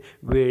लायबिलिटीज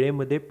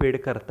वेळेमध्ये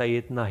पेड करता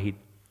येत नाहीत.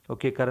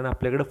 ओके, कारण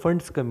आपल्याकडे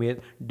फंड्स कमी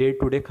आहेत डे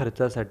टू डे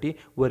खर्चासाठी,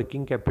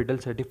 वर्किंग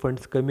कॅपिटलसाठी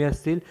फंड्स कमी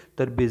असतील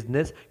तर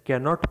business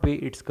cannot pay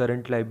its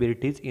current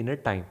liabilities in a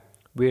time.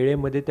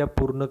 वेळेमध्ये त्या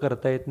पूर्ण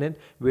करता येत नाहीत,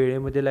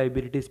 वेळेमध्ये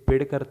लायबिलिटीज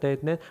पेड करता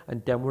येत नाहीत, आणि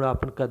त्यामुळं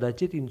आपण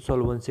कदाचित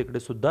इन्सॉल्वन्सीकडे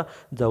सुद्धा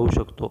जाऊ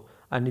शकतो.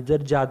 आणि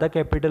जर जादा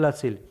कॅपिटल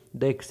असेल,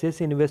 the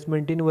access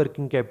investment in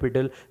working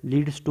capital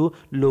leads to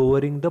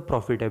lowering the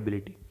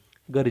profitability.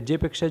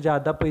 गरजेपेक्षा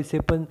जादा पैसे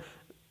पण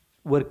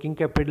वर्किंग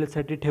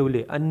कॅपिटलसाठी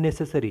ठेवले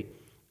अननेसेसरी,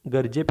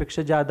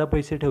 गरजेपेक्षा जादा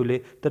पैसे ठेवले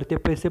तर ते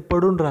पैसे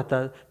पडून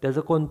राहतात,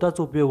 त्याचा कोणताच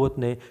उपयोग होत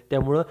नाही.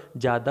 त्यामुळं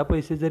जादा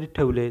पैसे जरी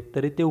ठेवले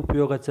तरी ते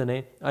उपयोगाचं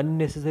नाही,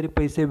 अननेसेसरी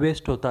पैसे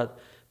वेस्ट होतात,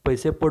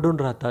 पैसे पडून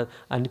राहतात,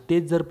 आणि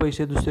तेच जर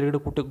पैसे दुसरीकडे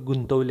कुठं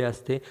गुंतवले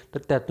असते तर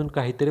त्यातून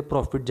काहीतरी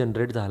प्रॉफिट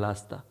जनरेट झाला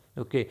असता.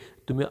 ओके,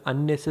 तुम्ही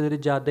अननेसेसरी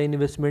जादा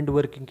इन्व्हेस्टमेंट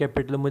वर्किंग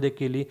कॅपिटलमध्ये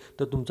केली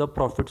तर तुमचा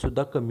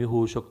प्रॉफिटसुद्धा कमी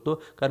होऊ शकतो,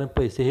 कारण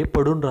पैसे हे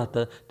पडून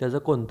राहतात, त्याचा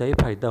कोणताही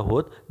फायदा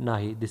होत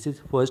नाही. दिस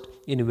is first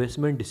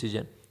investment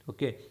decision.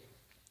 Okay,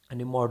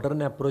 आणि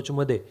मॉडर्न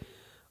ॲप्रोचमध्ये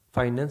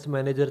फायनान्स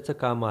मॅनेजरचं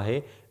काम आहे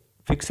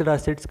फिक्स्ड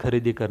असेट्स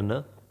खरेदी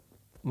करणं,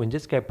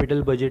 म्हणजेच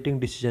कॅपिटल बजेटिंग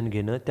डिसिजन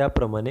घेणं,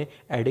 त्याप्रमाणे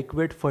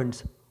ॲडिक्वेट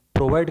फंड्स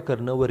प्रोव्हाइड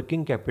करणं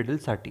working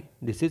कॅपिटलसाठी.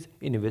 This is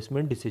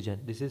investment decision.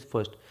 This is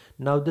first.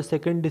 Now the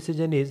second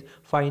decision is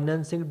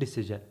financing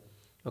decision.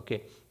 Okay,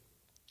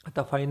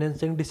 आता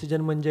फायनान्सिंग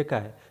डिसिजन म्हणजे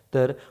काय,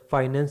 तर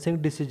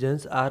financing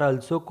decisions R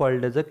also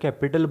called as a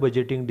capital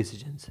budgeting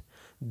decisions.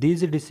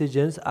 These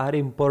decisions are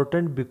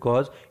important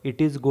because it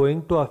is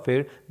going to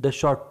affect the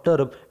short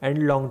term and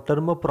long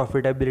term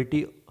profitability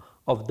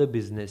of the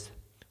business.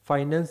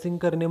 Financing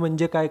करणे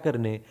म्हणजे काय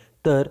करणे,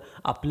 तर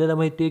आपल्याला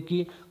माहिती आहे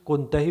की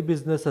कोणताही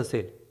बिझनेस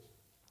असेल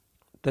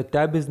तर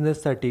त्या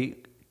बिझनेससाठी,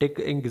 take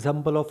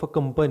example of a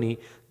company,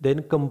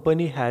 than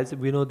company has,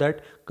 we know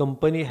that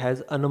company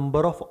has a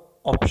number of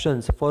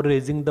options for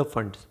raising the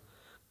funds.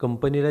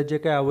 कंपनीला जे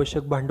काही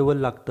आवश्यक भांडवल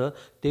लागतं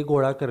ते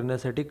गोळा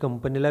करण्यासाठी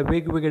कंपनीला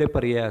वेगवेगळे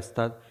पर्याय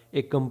असतात.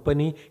 ए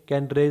company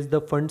can raise the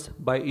funds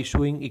bye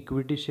इशुईंग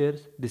equity shares.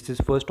 This is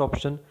first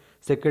option.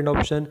 Second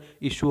option,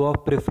 issue of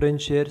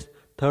preference shares.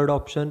 Third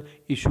option,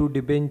 issue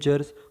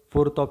debentures.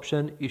 Fourth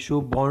option, issue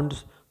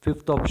bonds.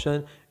 Fifth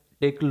option,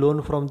 take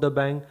loan from the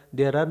bank.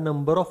 There are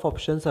number of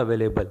options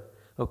available.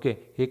 Okay,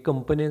 हे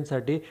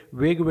कंपन्यांसाठी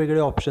वेगवेगळे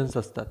options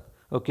असतात.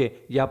 Okay,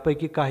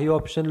 यापैकी काही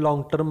option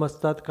long term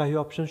असतात, काही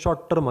option short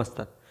term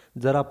असतात.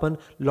 जर आपण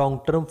लाँग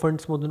टर्म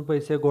फंड्समधून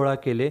पैसे गोळा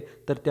केले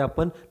तर ते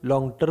आपण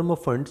लाँग टर्म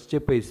फंड्सचे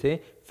पैसे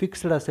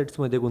फिक्स्ड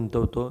ॲसेट्समध्ये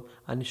गुंतवतो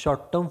आणि शॉर्ट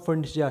टर्म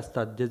फंड्स जे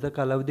असतात ज्याचा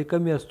कालावधी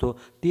कमी असतो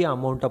ती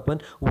अमाऊंट आपण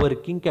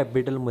वर्किंग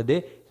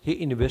कॅपिटलमध्ये हे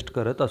इन्व्हेस्ट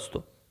करत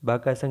असतो. बघा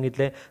काय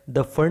सांगितलं आहे,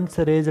 the funds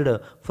raised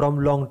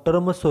from long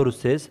term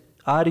sources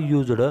R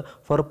used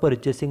for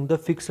purchasing the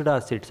fixed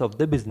assets of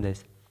the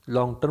business.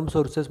 Long term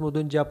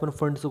सोर्सेसमधून जे आपण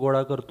फंड्स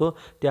गोळा करतो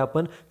ते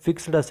आपण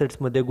फिक्स्ड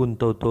असेट्समध्ये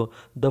गुंतवतो.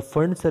 The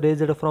funds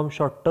raised from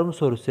short term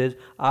sources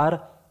R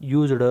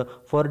used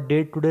for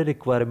day to day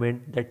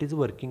requirement that is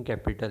working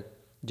capital.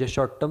 जे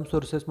short term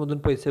सोर्सेसमधून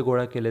पैसे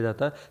गोळा केले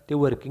जातात ते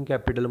वर्किंग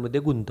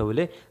कॅपिटलमध्ये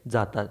गुंतवले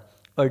जातात.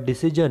 A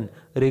decision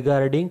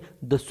regarding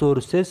the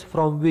sources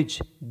from which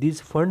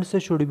these funds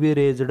should be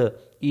raised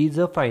is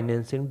a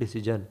financing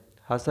decision.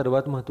 हा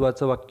सर्वात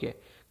महत्त्वाचं वाक्य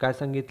आहे. काय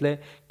सांगितलं आहे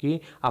की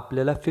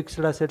आपल्याला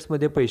फिक्स्ड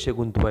असेट्समध्ये पैसे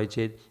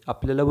गुंतवायचे आहेत,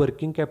 आपल्याला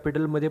वर्किंग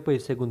कॅपिटलमध्ये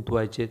पैसे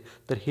गुंतवायचे आहेत,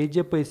 तर हे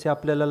जे पैसे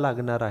आपल्याला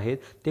लागणार आहेत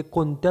ते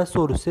कोणत्या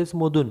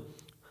सोर्सेसमधून,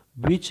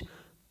 which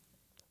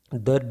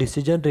the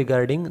decision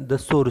regarding the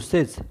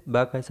sources.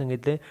 बा काय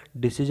सांगितले,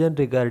 decision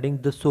regarding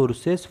the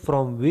sources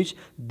from which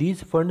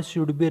these funds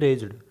should be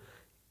raised.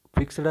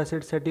 Fixed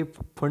असेट्ससाठी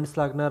funds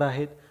लागणार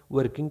आहेत,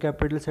 वर्किंग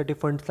कॅपिटलसाठी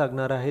फंड्स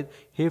लागणार आहेत.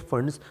 हे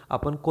फंड्स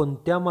आपण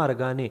कोणत्या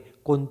मार्गाने,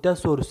 कोणत्या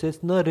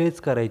सोर्सेसनं रेज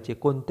करायचे,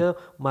 कोणत्या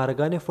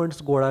मार्गाने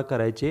फंड्स गोळा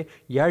करायचे,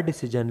 या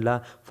डिसिजनला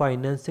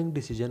फायनान्सिंग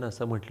डिसिजन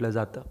असं म्हटलं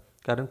जातं.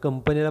 कारण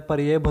कंपनीला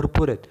पर्याय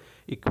भरपूर आहेत.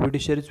 इक्विटी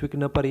शेअर्स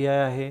विकणं पर्याय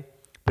आहे,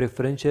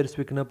 प्रेफरन्स शेअर्स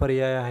विकणं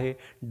पर्याय आहे,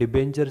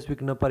 डिबेंचर्स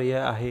विकणं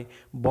पर्याय आहे,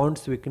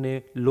 बॉन्ड्स विकणे,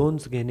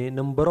 लोन्स घेणे.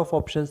 Number of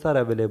options R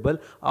available.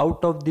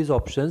 Out of these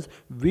options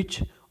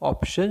which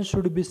option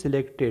should be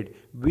selected,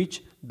 which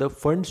the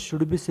funds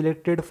should be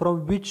selected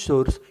from which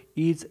source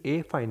is a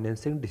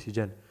financing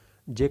decision.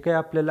 जे काही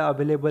आपल्याला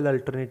अवेलेबल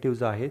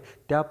अल्टरनेटिव्ज आहेत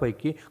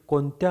त्यापैकी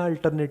कोणत्या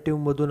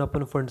अल्टरनेटिव्हमधून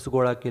आपण funds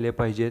गोळा केले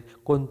पाहिजेत,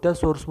 कोणत्या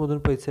सोर्समधून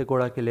पैसे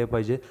गोळा केले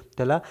पाहिजेत,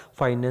 त्याला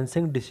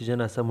फायनान्सिंग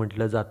डिसिजन असं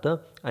म्हटलं जातं.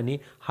 आणि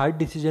हा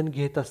डिसिजन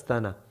घेत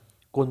असताना,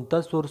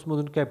 कोणत्या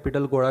सोर्समधून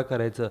कॅपिटल गोळा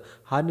करायचं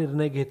हा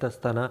निर्णय घेत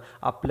असताना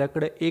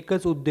आपल्याकडे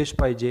एकच उद्देश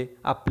पाहिजे,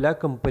 आपल्या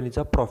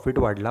कंपनीचा प्रॉफिट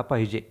वाढला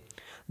पाहिजे.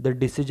 The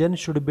decision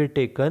should be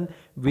taken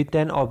with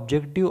an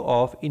objective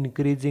of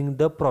increasing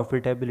the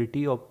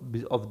profitability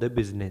of the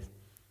business.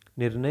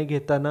 निर्णय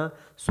घेताना,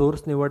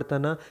 सोर्स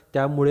निवडताना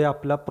त्यामुळे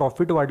आपला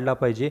प्रॉफिट वाढला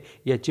पाहिजे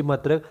याची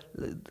मात्र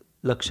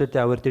लक्ष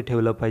त्यावरती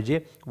ठेवलं पाहिजे.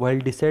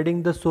 While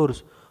deciding the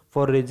source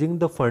for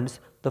raising the funds,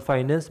 the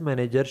finance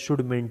manager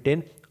should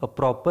maintain a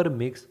proper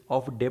mix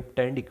of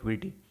debt and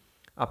equity.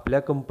 आपल्या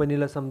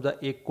कंपनीला समजा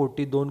 1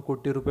 कोटी 2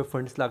 कोटी रुपये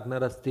फंड्स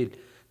लागणार असतील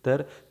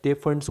तर ते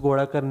फंड्स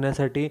गोळा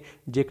करण्यासाठी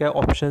जे काही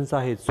ऑप्शन्स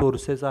आहेत,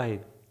 सोर्सेस आहेत,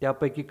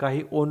 त्यापैकी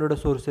काही ओनर्ड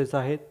सोर्सेस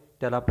आहेत,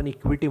 त्याला आपण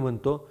इक्विटी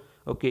म्हणतो.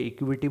 ओके,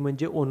 इक्विटी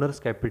म्हणजे ओनर्स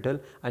कॅपिटल.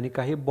 आणि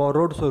काही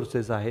बॉरोड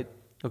सोर्सेस आहेत.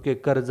 ओके,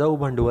 कर्जाऊ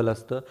भांडवल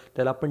असतं,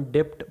 त्याला आपण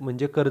डेप्ट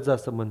म्हणजे कर्ज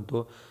असं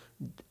म्हणतो.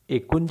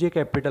 एकूण जे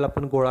कॅपिटल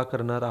आपण गोळा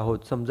करणार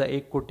आहोत, समजा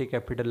 1 कोटी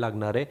कॅपिटल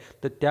लागणार आहे,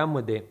 तर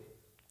त्यामध्ये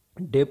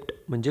डेप्ट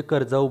म्हणजे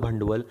कर्जाऊ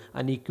भांडवल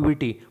आणि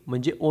इक्विटी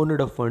म्हणजे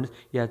ओनड फंड्स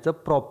याचं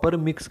प्रॉपर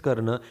मिक्स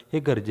करणं हे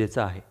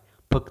गरजेचं आहे.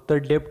 फक्त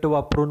डेप्ट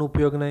वापरून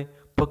उपयोग नाही,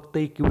 फक्त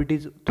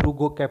इक्विटीज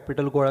थ्रू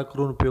कॅपिटल गोळा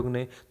करून उपयोग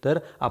नाही, तर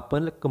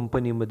आपण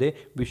कंपनीमध्ये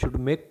we should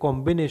make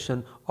combination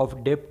of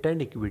dept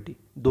and equity.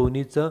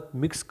 दोन्हीचं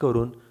mix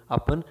करून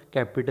आपण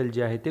कॅपिटल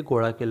जे आहे ते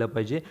गोळा केलं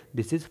पाहिजे.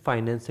 दिस is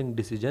financing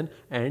decision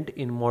and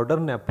in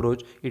modern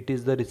approach it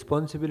is the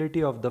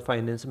responsibility of the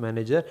finance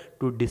manager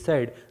to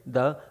decide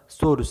the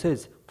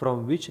sources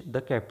from which the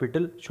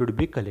capital should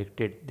be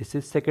collected. This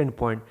is second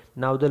point.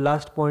 Now the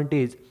last point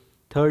is,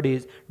 third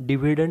is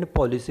dividend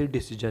policy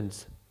decisions.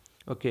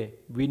 Okay,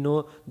 we know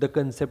the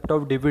concept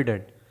of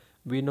dividend.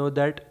 We know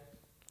that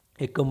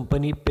a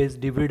company pays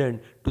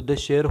dividend to the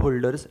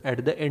shareholders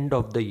at the end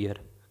of the year.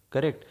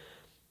 Correct?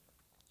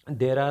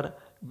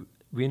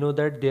 We know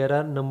that there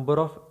are number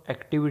of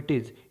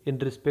activities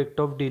in respect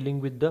of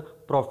dealing with the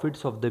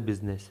profits of the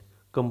business.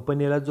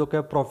 कंपनीला जो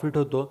काय profit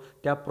होतो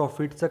त्या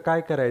प्रॉफिटचं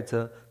काय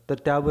करायचं, तर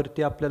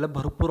त्यावरती आपल्याला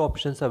भरपूर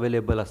ऑप्शन्स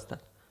अवेलेबल असतात.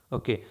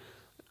 ओके,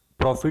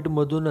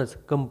 प्रॉफिटमधूनच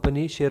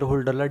कंपनी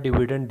शेअरहोल्डरला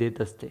डिव्हिडंड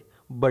देत असते.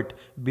 But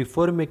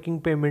before making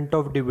payment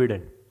of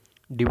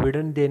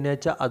dividend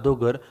देण्याच्या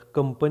अगोदर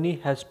company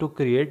has to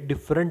create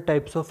different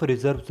types of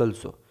reserves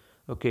also.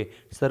 Okay,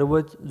 सर्व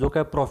जो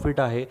काय प्रॉफिट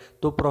आहे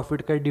तो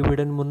प्रॉफिट काय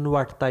डिव्हिडंड म्हणून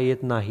वाटता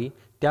येत नाही.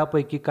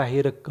 त्यापैकी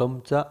काही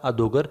रक्कमचा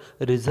अगोदर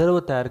रिझर्व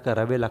तयार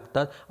करावे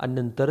लागतात आणि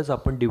नंतरच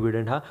आपण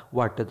डिव्हिडंड हा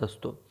वाटत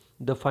असतो.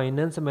 The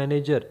finance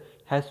manager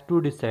has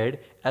to decide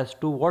as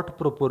to what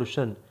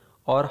proportion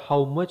or how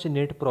much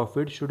net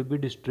profit should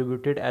be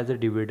distributed as a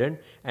dividend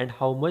and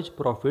how much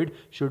profit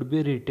should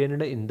be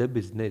retained in the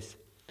business.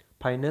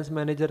 Finance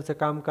मॅनेजरचं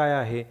काम काय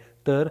आहे,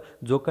 तर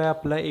जो काय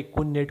आपला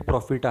एकूण net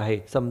profit आहे,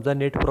 समजा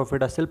नेट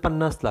प्रॉफिट असेल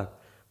 50 लाख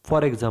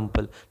फॉर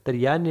एक्झाम्पल, तर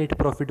या नेट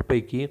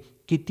प्रॉफिटपैकी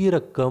किती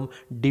रक्कम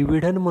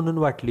डिव्हिडंड म्हणून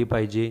वाटली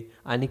पाहिजे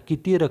आणि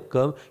किती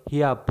रक्कम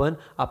ही आपण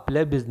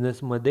आपल्या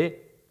बिझनेसमध्ये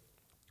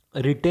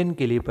रिटेन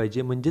केली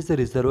पाहिजे, म्हणजेच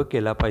रिझर्व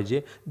केला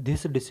पाहिजे.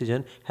 This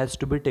decision has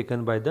to be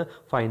taken by the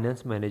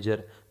finance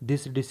manager.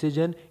 This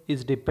decision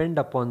is depend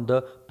upon the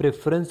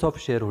preference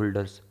of share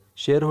holders.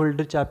 Share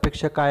होल्डरची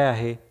अपेक्षा काय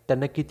आहे,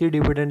 त्यांना किती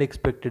डिव्हिडंड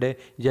एक्सपेक्टेड आहे,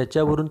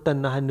 ज्याच्यावरून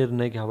त्यांना हा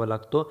निर्णय घ्यावा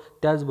लागतो.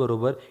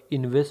 त्याचबरोबर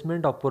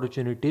investment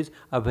opportunities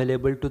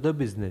available to the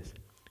business.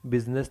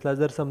 बिझनेसला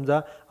जर समजा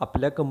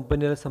आपल्या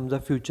कंपनीला समजा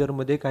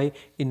फ्युचरमध्ये काही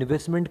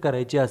इन्व्हेस्टमेंट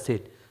करायची असेल,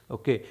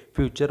 ओके,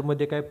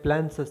 फ्युचरमध्ये काय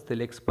प्लॅन्स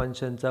असतील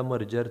एक्सपान्शनचा,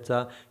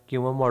 मर्जरचा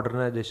किंवा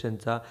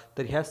मॉडर्नायझेशनचा,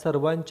 तर ह्या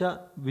सर्वांचा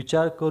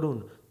विचार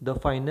करून the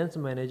finance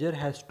manager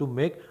has to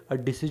make a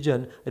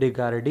decision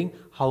regarding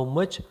how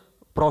much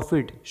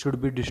profit should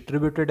be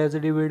distributed as a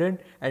dividend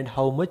and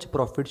how much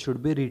profit should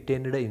be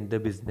retained in the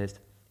business.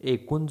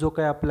 एकूण जो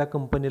काय आपल्या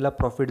कंपनीला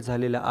प्रॉफिट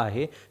झालेला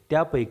आहे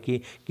त्यापैकी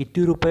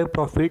किती रुपये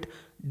प्रॉफिट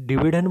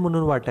डिव्हिडंड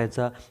म्हणून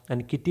वाटायचा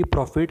आणि किती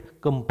प्रॉफिट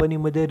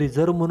कंपनीमध्ये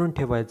रिझर्व म्हणून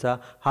ठेवायचा,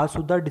 हा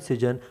सुद्धा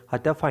डिसिजन हा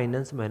त्या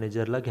फायनान्स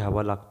मॅनेजरला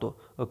घ्यावा लागतो.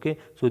 Okay,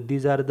 so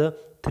these R the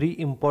 3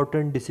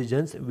 important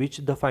decisions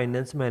which the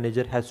finance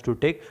manager has to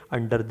take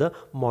under the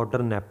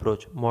modern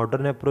approach.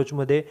 Modern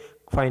अप्रोचमध्ये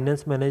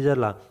finance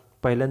मॅनेजरला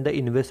पहिल्यांदा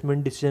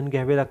इन्व्हेस्टमेंट डिसिजन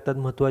घ्यावे लागतात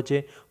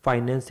महत्त्वाचे,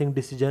 फायनान्सिंग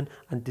डिसिजन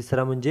आणि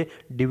तिसरा म्हणजे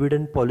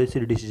dividend policy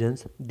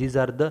decisions. These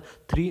R the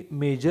 3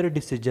 major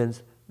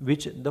decisions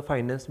which the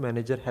finance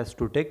manager has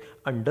to take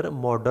under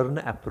modern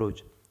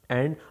approach.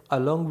 And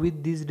along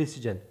with these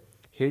decision,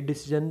 हे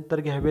decision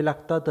तर घ्यावे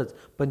लागतातच,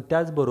 पण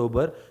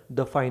त्याचबरोबर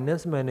the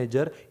finance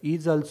manager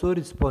is also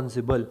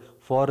responsible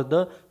for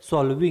the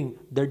solving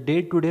the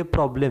day to day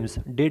problems,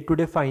 day to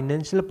day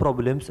financial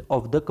problems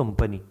of the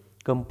company.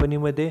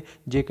 कंपनीमध्ये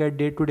जे काय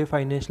day to day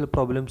financial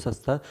problems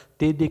असतात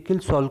ते देखील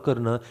सॉल्व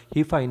करणं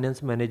ही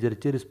फायनान्स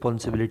मॅनेजरची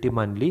रिस्पॉन्सिबिलिटी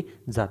मानली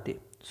जाते.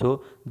 So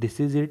this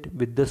is it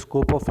with the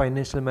scope of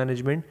financial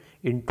management.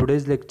 In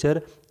today's lecture,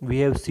 we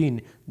have seen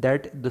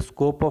that the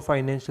scope of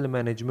financial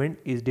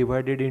management is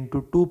divided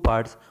into 2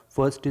 parts.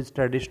 First is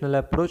traditional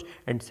approach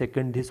and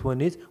second this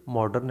one is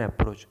modern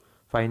approach.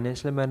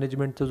 Financial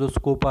मॅनेजमेंटचा जो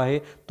scope आहे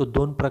तो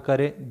 2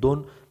 प्रकारे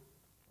 2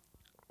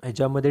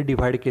 ह्याच्यामध्ये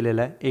divide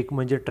केलेला आहे. एक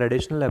म्हणजे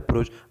traditional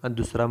approach आणि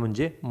दुसरा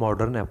म्हणजे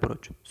modern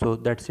approach. So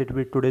that's it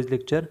with today's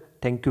lecture.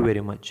 Thank you very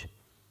much.